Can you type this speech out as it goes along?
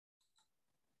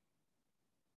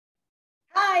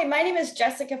Hi, my name is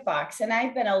Jessica Fox, and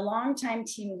I've been a longtime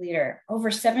team leader, over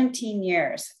 17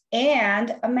 years,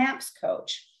 and a MAPS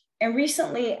coach. And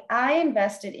recently, I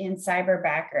invested in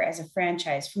Cyberbacker as a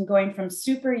franchise, going from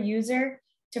super user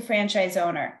to franchise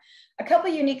owner. A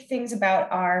couple unique things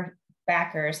about our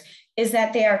backers is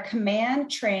that they are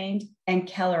command trained and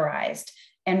Kellerized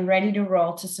and ready to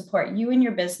roll to support you and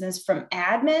your business from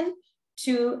admin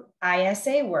to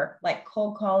ISA work like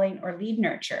cold calling or lead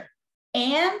nurture.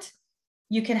 And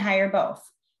you can hire both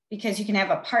because you can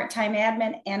have a part-time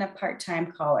admin and a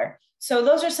part-time caller. So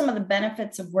those are some of the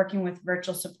benefits of working with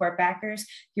virtual support backers,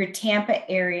 your Tampa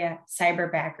area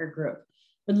Cyberbacker group.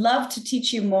 Would love to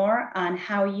teach you more on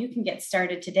how you can get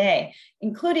started today,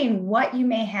 including what you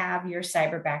may have your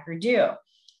Cyberbacker do.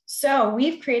 So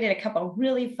we've created a couple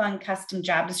really fun custom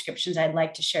job descriptions I'd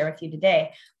like to share with you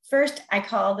today. First, I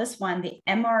call this one the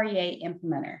MREA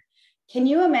implementer. Can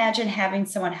you imagine having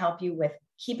someone help you with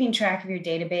keeping track of your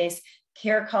database,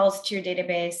 care calls to your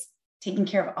database, taking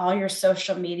care of all your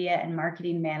social media and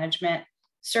marketing management,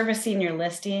 servicing your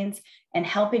listings, and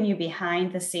helping you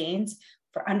behind the scenes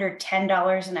for under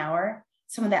 $10 an hour?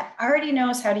 Someone that already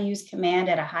knows how to use command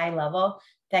at a high level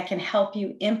that can help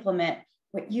you implement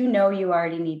what you know you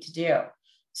already need to do.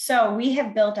 So we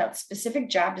have built out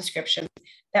specific job descriptions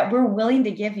that we're willing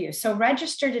to give you. So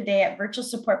register today at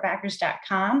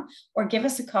virtualsupportbackers.com or give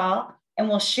us a call and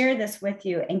we'll share this with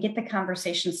you and get the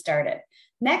conversation started.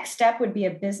 Next step would be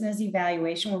a business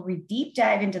evaluation where we deep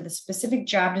dive into the specific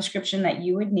job description that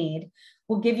you would need.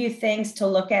 We'll give you things to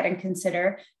look at and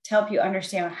consider to help you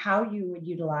understand how you would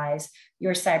utilize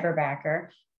your Cyberbacker.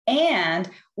 And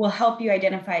we'll help you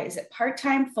identify, is it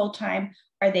part-time, full-time?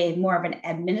 Are they more of an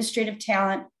administrative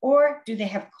talent, or do they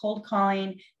have cold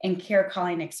calling and care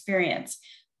calling experience?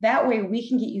 That way we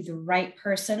can get you the right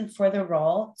person for the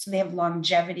role so they have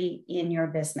longevity in your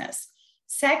business.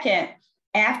 Second,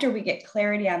 after we get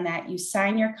clarity on that, you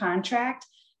sign your contract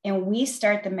and we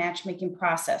start the matchmaking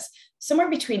process. Somewhere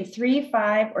between 3,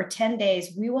 5, or 10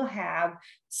 days, we will have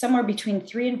somewhere between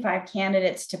 3 and 5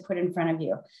 candidates to put in front of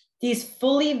you. These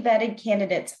fully vetted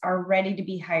candidates are ready to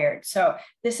be hired. So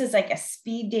this is like a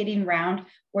speed dating round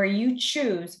where you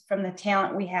choose from the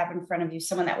talent we have in front of you,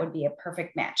 someone that would be a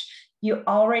perfect match. You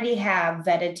already have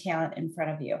vetted talent in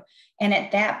front of you. And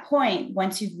at that point,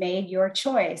 once you've made your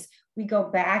choice, we go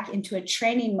back into a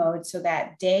training mode so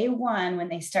that day one, when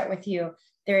they start with you,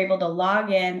 they're able to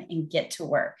log in and get to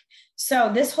work. So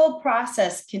this whole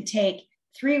process can take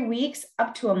 3 weeks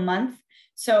up to a month.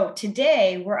 So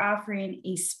today we're offering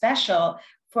a special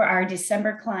for our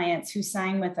December clients who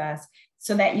sign with us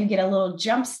so that you get a little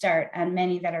jump start on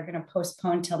many that are going to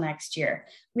postpone till next year.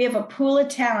 We have a pool of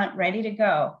talent ready to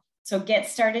go. So get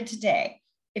started today.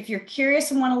 If you're curious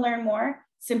and want to learn more,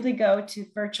 simply go to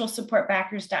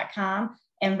virtualsupportbackers.com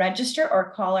and register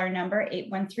or call our number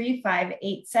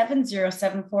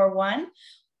 813-587-0741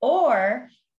 or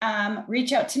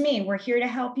reach out to me. We're here to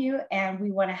help you and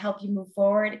we want to help you move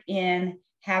forward in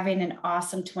having an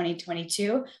awesome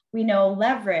 2022. We know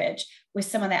leverage with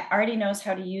someone that already knows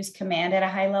how to use command at a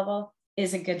high level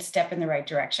is a good step in the right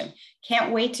direction.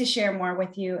 Can't wait to share more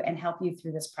with you and help you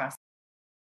through this process.